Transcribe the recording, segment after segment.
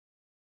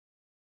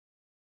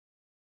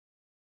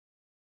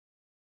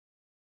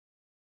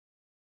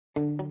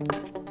I'm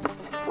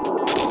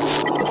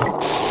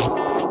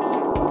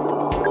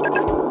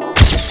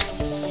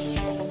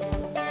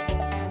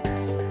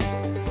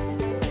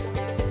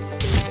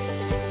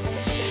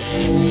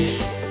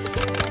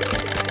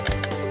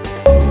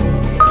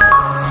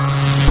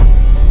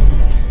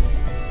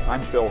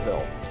Phil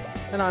Hill.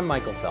 And I'm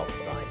Michael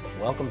Feldstein.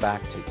 Welcome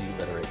back to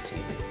e-Literate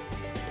TV.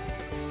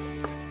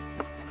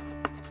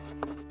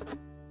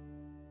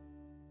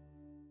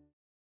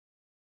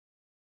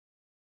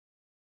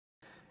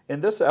 In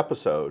this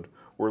episode,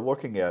 we're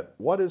looking at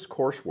what is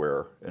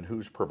courseware and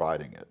who's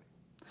providing it.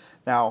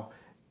 Now,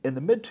 in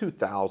the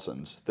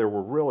mid-2000s, there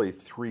were really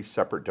three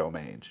separate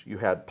domains. You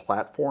had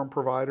platform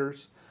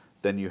providers,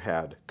 then you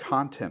had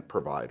content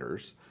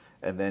providers,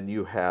 and then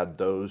you had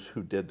those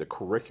who did the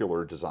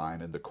curricular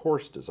design and the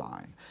course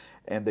design.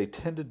 And they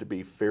tended to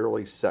be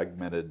fairly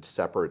segmented,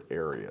 separate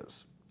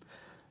areas.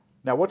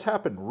 Now, what's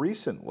happened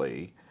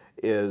recently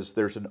is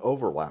there's an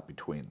overlap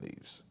between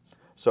these.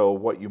 So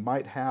what you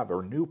might have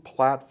are new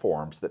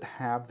platforms that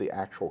have the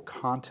actual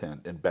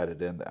content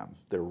embedded in them.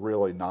 They're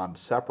really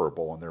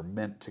non-separable and they're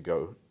meant to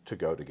go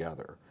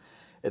together.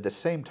 At the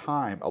same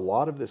time, a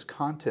lot of this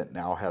content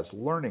now has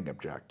learning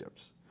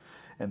objectives.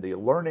 And the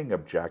learning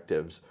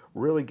objectives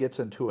really gets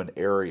into an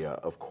area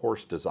of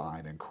course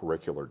design and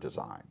curricular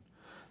design.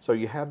 So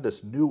you have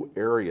this new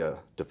area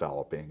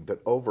developing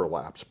that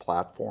overlaps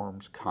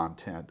platforms,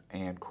 content,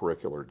 and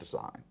curricular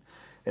design.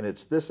 And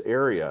it's this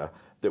area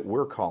that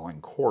we're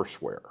calling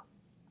courseware.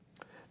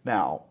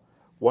 Now,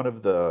 one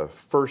of the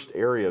first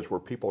areas where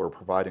people are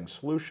providing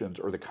solutions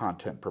are the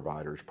content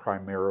providers,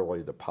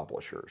 primarily the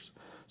publishers.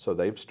 So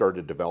they've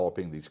started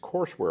developing these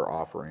courseware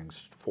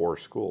offerings for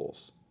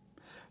schools.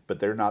 But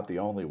they're not the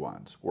only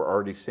ones. We're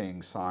already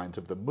seeing signs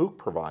of the MOOC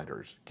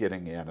providers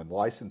getting in and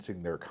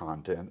licensing their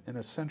content and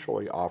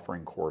essentially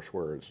offering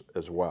courseware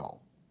as well.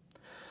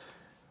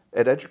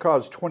 At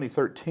EDUCAUSE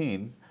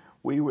 2013,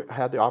 we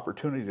had the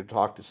opportunity to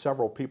talk to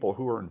several people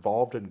who are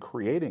involved in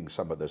creating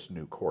some of this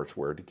new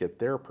courseware to get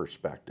their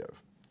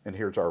perspective. And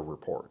here's our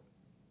report.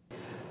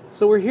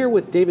 So we're here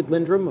with David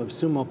Lindrum of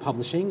Sumo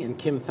Publishing and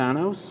Kim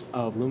Thanos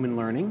of Lumen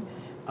Learning.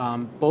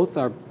 Both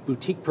are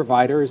boutique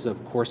providers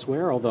of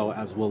courseware, although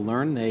as we'll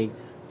learn, they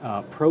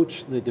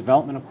approach the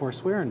development of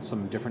courseware in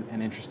some different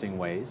and interesting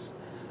ways.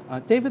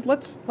 David,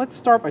 let's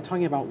start by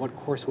talking about what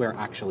courseware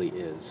actually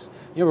is.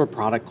 You have a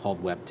product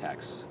called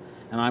WebText,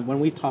 and when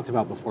we've talked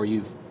about before,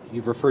 you've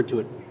referred to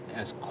it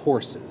as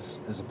courses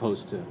as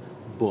opposed to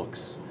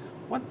books.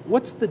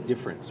 What's the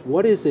difference?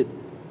 What is it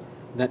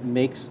that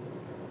makes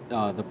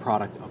the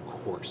product a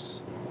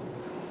course?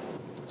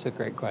 It's a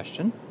great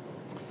question.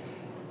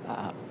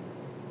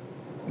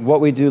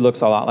 What we do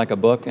looks a lot like a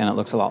book, and it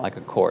looks a lot like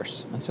a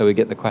course. And so we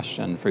get the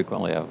question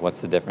frequently of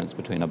what's the difference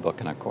between a book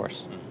and a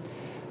course.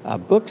 A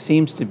book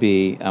seems to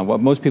be,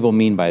 what most people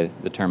mean by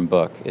the term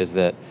book is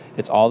that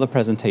it's all the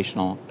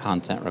presentational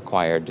content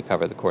required to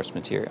cover the course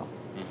material.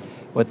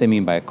 What they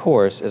mean by a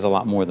course is a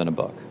lot more than a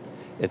book.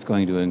 It's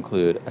going to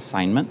include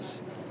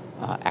assignments,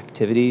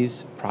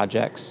 activities,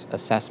 projects,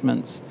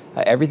 assessments,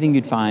 everything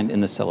you'd find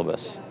in the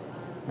syllabus,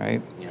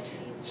 right?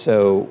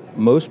 So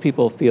most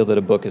people feel that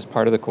a book is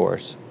part of the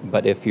course,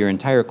 but if your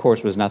entire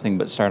course was nothing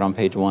but start on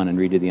page 1 and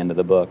read to the end of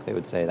the book, they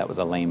would say that was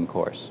a lame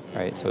course,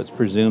 right? So it's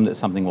presumed that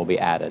something will be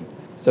added.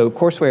 So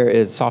courseware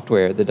is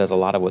software that does a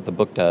lot of what the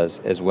book does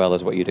as well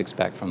as what you'd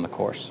expect from the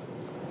course.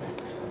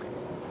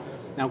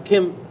 Now,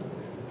 Kim,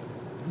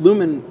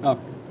 Lumen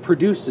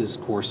produces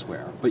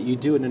courseware, but you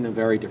do it in a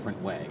very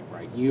different way,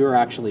 right? You're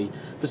actually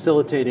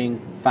facilitating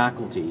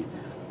faculty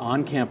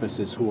on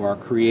campuses who are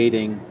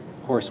creating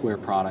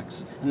courseware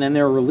products, and then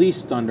they're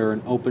released under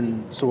an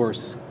open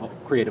source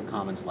Creative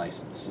Commons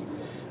license.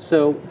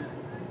 So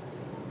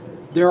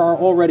there are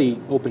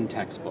already open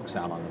textbooks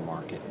out on the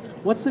market.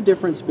 What's the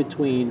difference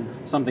between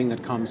something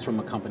that comes from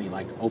a company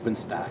like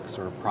OpenStax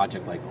or a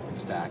project like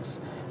OpenStax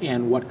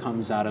and what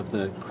comes out of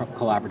the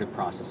collaborative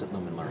process at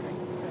Lumen Learning?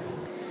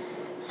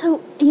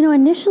 So,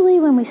 initially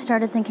when we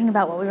started thinking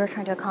about what we were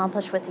trying to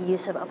accomplish with the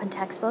use of open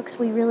textbooks,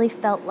 we really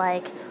felt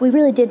like we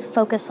really did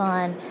focus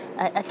on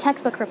a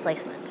textbook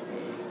replacement.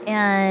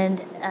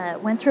 And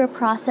went through a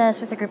process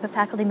with a group of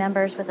faculty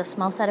members with a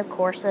small set of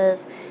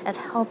courses of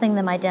helping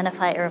them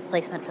identify a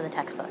replacement for the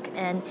textbook.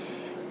 And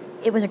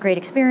it was a great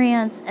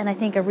experience, and I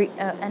think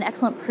an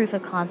excellent proof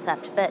of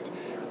concept. But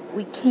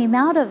we came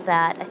out of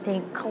that, I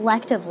think,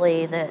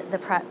 collectively,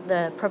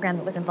 the program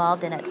that was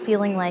involved in it,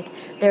 feeling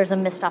like there's a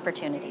missed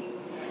opportunity.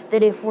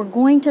 That if we're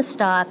going to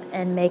stop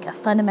and make a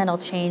fundamental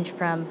change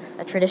from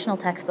a traditional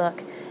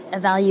textbook,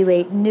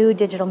 evaluate new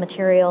digital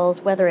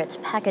materials, whether it's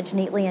packaged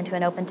neatly into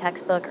an open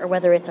textbook or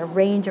whether it's a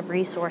range of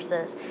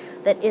resources,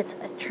 that it's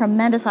a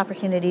tremendous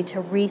opportunity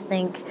to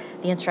rethink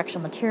the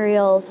instructional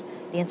materials,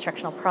 the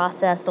instructional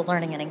process, the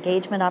learning and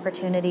engagement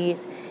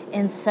opportunities.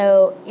 And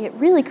so it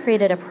really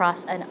created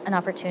an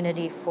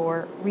opportunity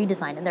for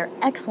redesign. And they're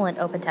excellent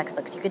open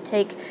textbooks. You could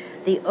take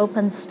the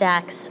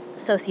OpenStax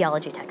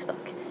sociology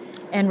textbook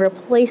and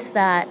replace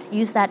that,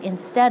 use that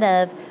instead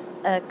of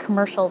a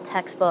commercial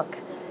textbook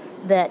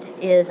that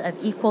is of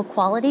equal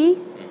quality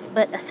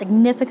but a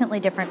significantly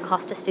different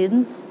cost to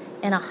students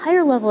and a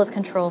higher level of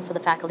control for the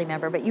faculty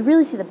member. But you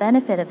really see the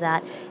benefit of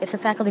that if the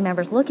faculty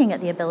member is looking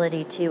at the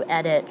ability to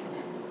edit,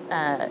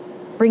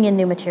 bring in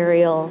new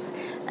materials,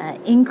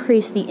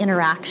 increase the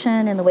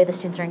interaction and the way the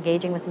students are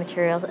engaging with the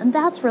materials. And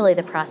that's really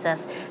the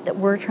process that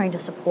we're trying to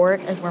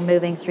support as we're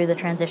moving through the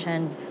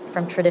transition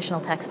from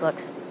traditional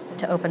textbooks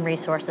to open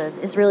resources,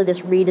 is really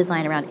this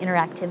redesign around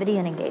interactivity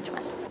and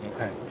engagement.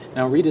 Okay.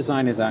 Now,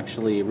 redesign is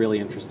actually a really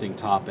interesting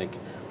topic.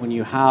 When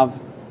you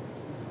have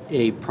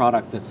a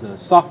product that's a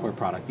software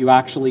product, you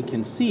actually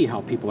can see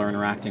how people are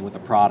interacting with the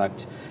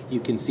product. You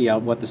can see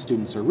what the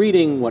students are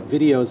reading, what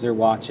videos they're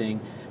watching,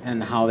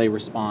 and how they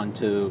respond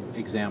to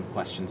exam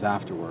questions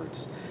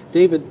afterwards.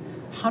 David,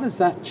 how does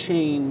that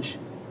change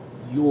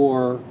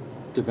your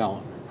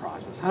development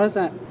process? How does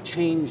that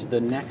change the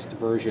next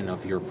version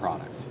of your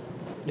product?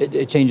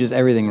 It changes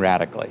everything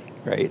radically,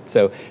 right?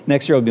 So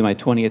next year will be my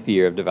 20th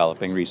year of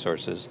developing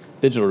resources,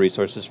 digital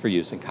resources for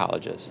use in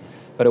colleges.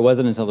 But it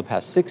wasn't until the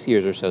past 6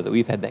 years or so that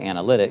we've had the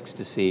analytics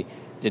to see,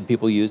 did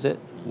people use it?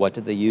 What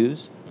did they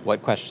use?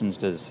 What questions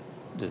does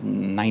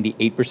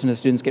 98% of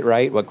students get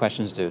right? What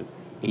questions do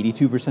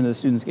 82% of the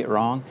students get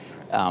wrong?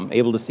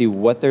 Able to see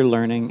what they're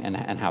learning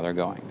and how they're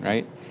going,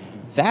 right?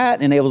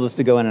 That enables us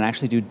to go in and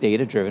actually do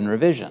data-driven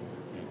revision,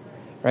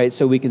 right?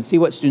 So we can see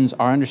what students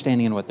are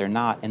understanding and what they're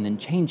not, and then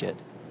change it.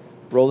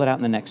 Roll it out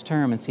in the next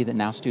term and see that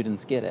now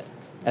students get it.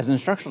 As an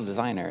instructional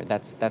designer,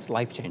 that's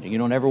life-changing. You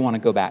don't ever want to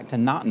go back to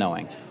not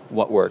knowing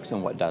what works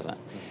and what doesn't.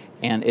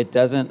 And it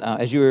doesn't,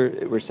 as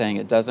you were saying,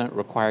 it doesn't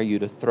require you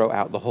to throw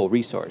out the whole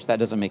resource. That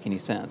doesn't make any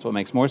sense. What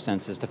makes more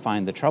sense is to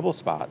find the trouble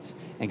spots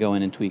and go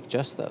in and tweak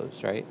just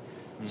those, right?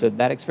 So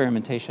that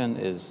experimentation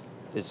is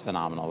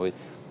phenomenal.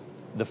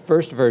 The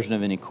first version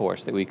of any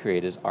course that we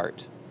create is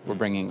art. We're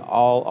bringing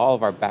all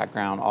of our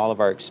background, all of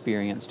our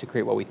experience to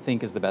create what we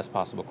think is the best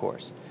possible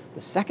course.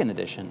 The second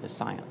edition is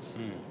science.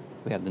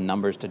 We have the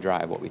numbers to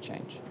drive what we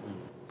change.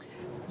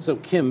 So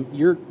Kim,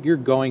 you're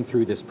going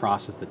through this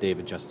process that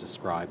David just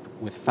described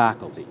with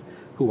faculty,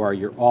 who are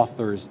your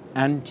authors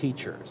and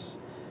teachers.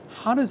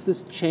 How does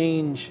this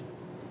change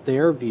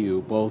their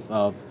view both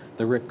of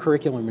the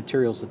curricular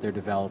materials that they're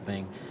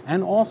developing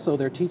and also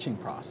their teaching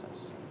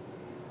process?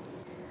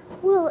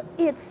 Well,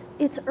 it's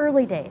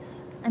early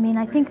days. I mean,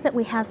 I think that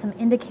we have some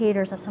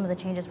indicators of some of the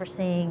changes we're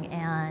seeing,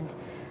 and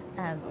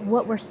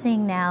what we're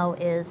seeing now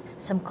is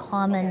some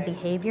common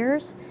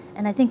behaviors,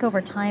 and I think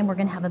over time we're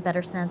going to have a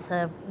better sense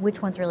of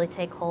which ones really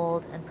take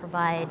hold and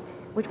provide,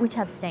 which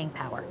have staying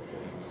power.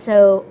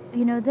 So,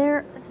 you know,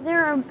 there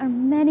are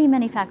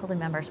many faculty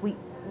members.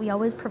 We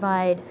always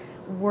provide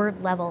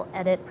word level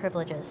edit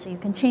privileges, so you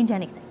can change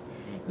anything.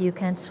 You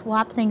can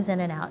swap things in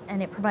and out,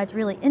 and it provides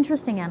really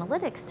interesting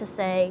analytics to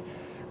say,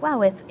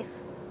 wow, if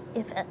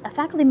a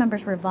faculty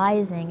member's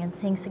revising and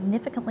seeing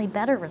significantly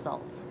better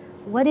results,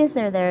 what is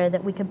there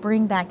that we could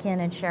bring back in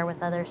and share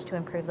with others to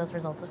improve those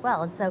results as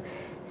well? And so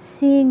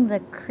seeing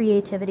the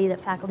creativity that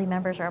faculty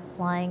members are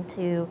applying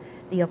to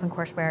the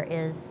OpenCourseWare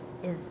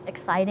is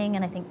exciting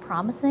and I think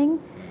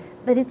promising,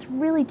 but it's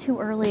really too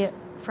early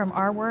from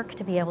our work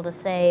to be able to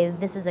say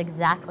this is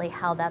exactly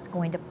how that's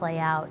going to play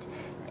out.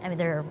 I mean,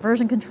 there are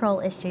version control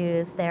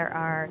issues, there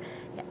are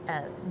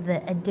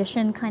the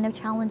addition kind of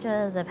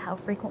challenges of how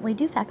frequently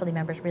do faculty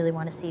members really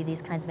want to see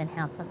these kinds of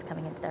enhancements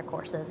coming into their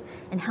courses,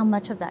 and how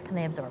much of that can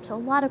they absorb. So a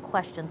lot of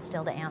questions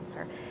still to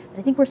answer. But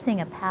I think we're seeing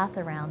a path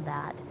around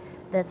that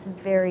that's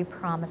very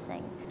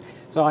promising.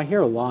 So I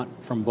hear a lot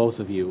from both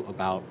of you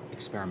about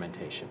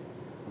experimentation,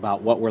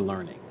 about what we're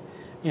learning.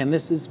 And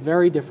this is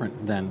very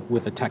different than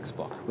with a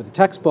textbook. With a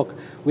textbook,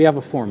 we have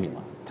a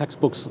formula.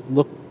 Textbooks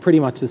look pretty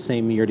much the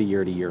same year to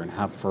year to year and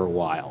have for a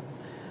while.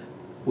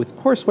 With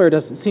courseware,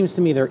 it seems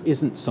to me there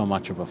isn't so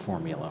much of a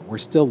formula. We're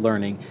still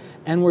learning,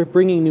 and we're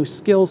bringing new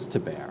skills to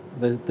bear.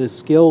 The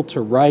skill to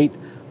write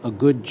a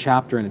good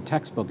chapter in a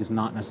textbook is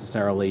not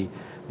necessarily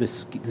the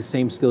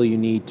same skill you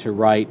need to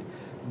write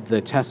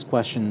the test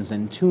questions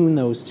and tune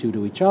those two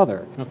to each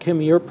other. Now,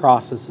 Kim, your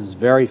process is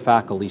very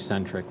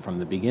faculty-centric from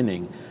the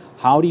beginning.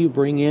 How do you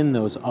bring in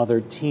those other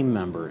team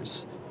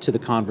members to the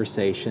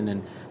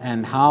conversation,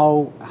 and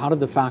how do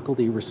the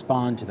faculty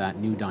respond to that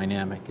new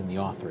dynamic in the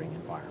authoring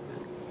environment?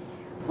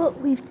 Well,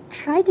 we've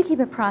tried to keep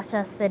a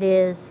process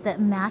that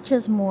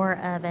matches more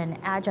of an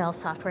agile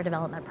software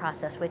development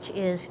process, which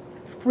is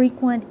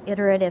frequent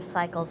iterative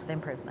cycles of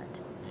improvement.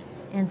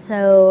 And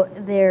so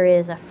there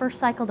is a first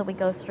cycle that we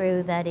go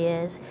through that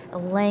is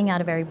laying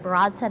out a very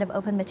broad set of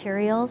open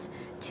materials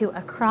to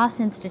a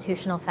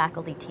cross-institutional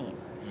faculty team.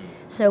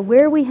 So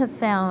where we've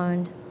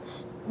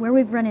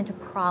run into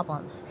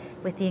problems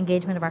with the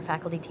engagement of our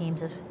faculty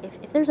teams is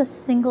if there's a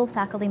single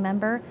faculty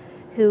member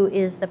who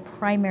is the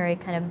primary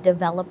kind of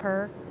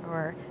developer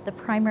or the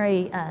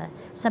primary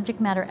subject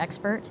matter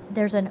expert,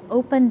 there's an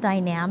open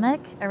dynamic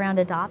around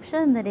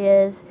adoption that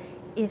is,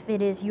 if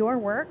it is your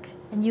work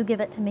and you give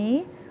it to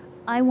me,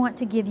 I want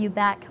to give you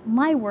back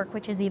my work,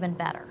 which is even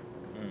better.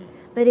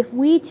 But if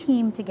we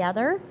team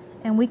together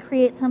and we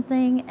create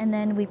something and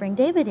then we bring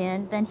David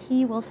in, then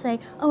he will say,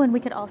 oh, and we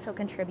could also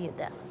contribute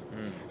this.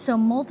 So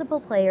multiple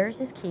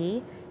players is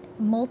key.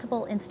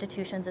 Multiple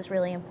institutions is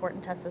really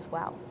important to us as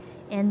well.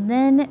 And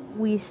then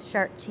we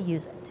start to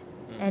use it.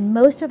 And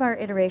most of our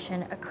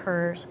iteration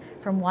occurs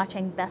from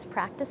watching best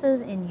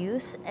practices in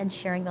use and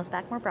sharing those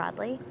back more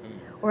broadly,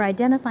 or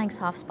identifying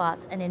soft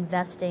spots and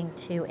investing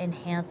to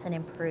enhance and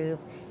improve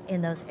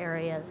in those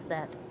areas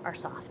that are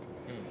soft.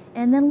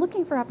 And then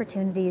looking for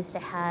opportunities to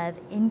have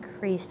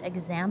increased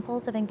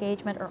examples of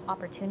engagement or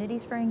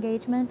opportunities for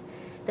engagement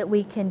that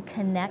we can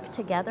connect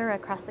together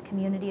across the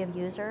community of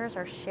users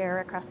or share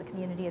across the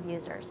community of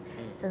users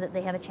so that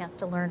they have a chance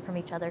to learn from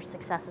each other's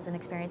successes and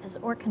experiences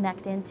or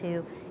connect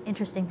into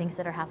interesting things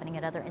that are happening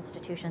at other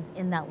institutions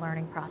in that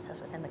learning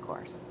process within the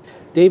course.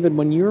 David,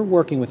 when you're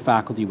working with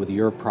faculty with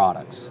your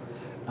products,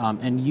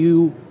 and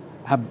you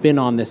have been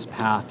on this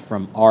path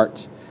from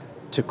art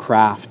to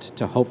craft,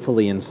 to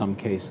hopefully in some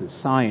cases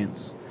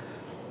science,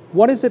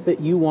 what is it that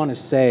you want to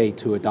say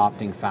to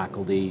adopting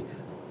faculty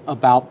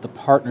about the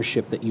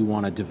partnership that you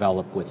want to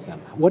develop with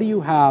them? What do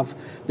you have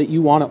that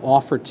you want to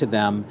offer to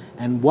them,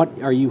 and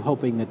what are you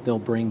hoping that they'll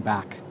bring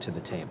back to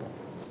the table?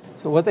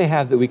 So what they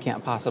have that we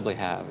can't possibly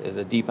have is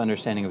a deep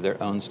understanding of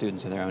their own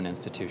students and their own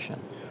institution.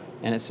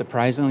 And it's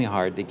surprisingly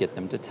hard to get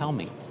them to tell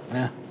me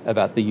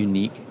about the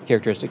unique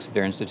characteristics of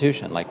their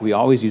institution. Like, we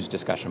always use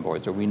discussion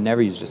boards, or we never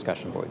use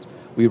discussion boards.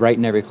 We write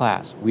in every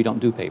class. We don't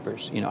do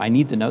papers. You know, I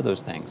need to know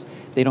those things.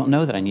 They don't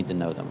know that I need to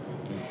know them.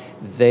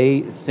 They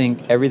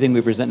think everything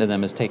we present to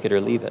them is take it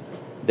or leave it.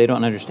 They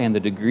don't understand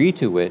the degree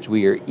to which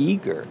we are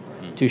eager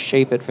to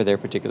shape it for their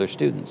particular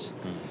students.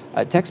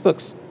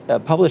 Textbooks,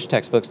 published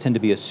textbooks tend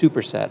to be a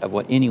superset of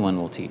what anyone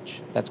will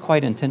teach. That's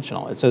quite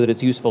intentional, so that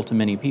it's useful to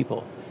many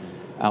people.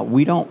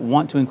 We don't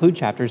want to include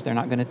chapters they're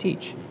not going to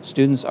teach.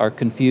 Students are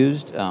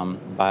confused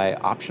by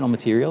optional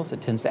materials. It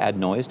tends to add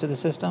noise to the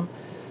system.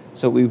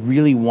 So we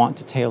really want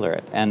to tailor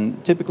it.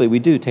 And typically we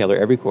do tailor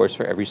every course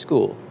for every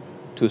school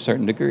to a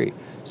certain degree.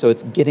 So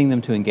it's getting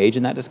them to engage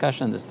in that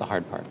discussion that's the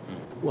hard part.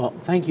 Well,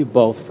 thank you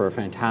both for a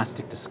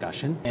fantastic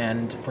discussion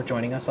and for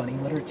joining us on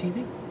E-Literate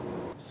TV.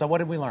 So what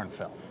did we learn,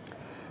 Phil?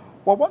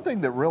 Well, one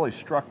thing that really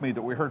struck me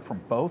that we heard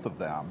from both of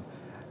them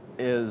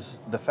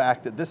is the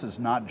fact that this is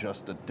not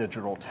just a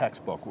digital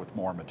textbook with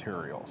more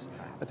materials.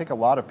 I think a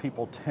lot of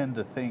people tend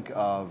to think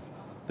of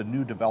the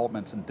new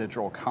developments in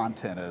digital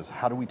content as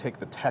how do we take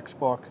the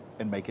textbook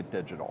and make it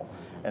digital?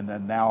 And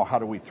then now how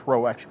do we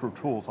throw extra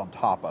tools on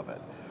top of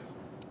it?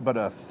 But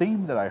a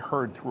theme that I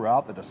heard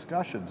throughout the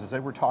discussions is they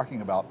were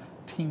talking about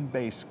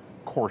team-based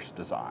course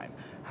design.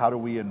 How do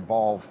we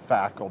involve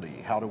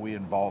faculty? How do we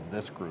involve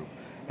this group?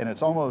 And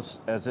it's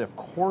almost as if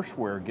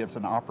Courseware gives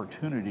an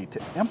opportunity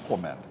to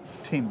implement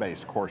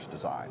team-based course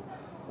design.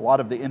 A lot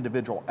of the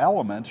individual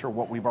elements are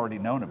what we've already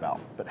known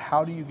about, but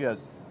how do you get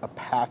a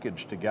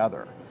package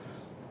together?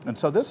 And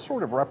so this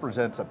sort of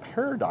represents a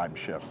paradigm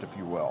shift, if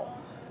you will.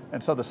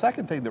 And so the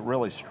second thing that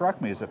really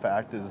struck me as a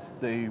fact is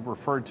they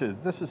referred to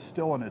this is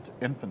still in its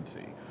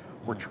infancy.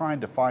 We're trying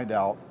to find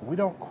out, we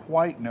don't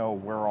quite know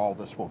where all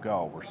this will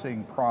go. We're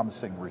seeing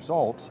promising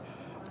results,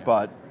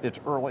 but it's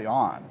early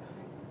on.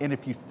 And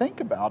if you think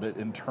about it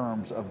in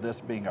terms of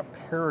this being a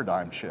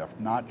paradigm shift,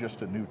 not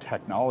just a new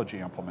technology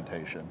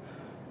implementation,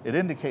 it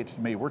indicates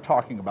to me we're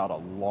talking about a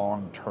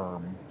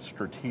long-term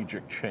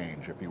strategic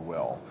change, if you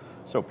will.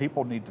 So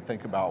people need to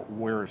think about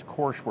where is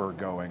Courseware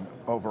going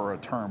over a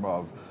term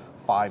of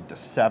 5 to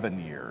 7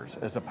 years,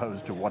 as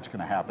opposed to what's going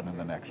to happen in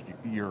the next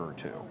year or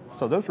two.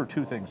 So those were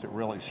two things that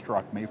really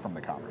struck me from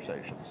the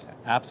conversations.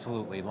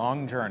 Absolutely,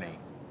 long journey.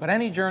 But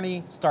any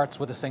journey starts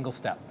with a single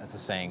step, as the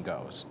saying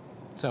goes.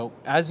 So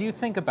as you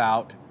think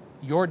about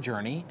your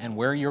journey and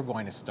where you're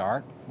going to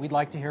start, we'd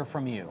like to hear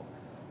from you.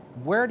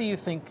 Where do you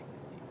think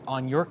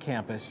on your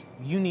campus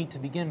you need to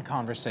begin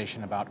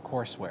conversation about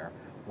courseware?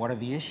 What are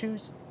the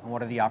issues and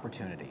what are the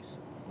opportunities?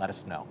 Let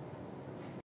us know.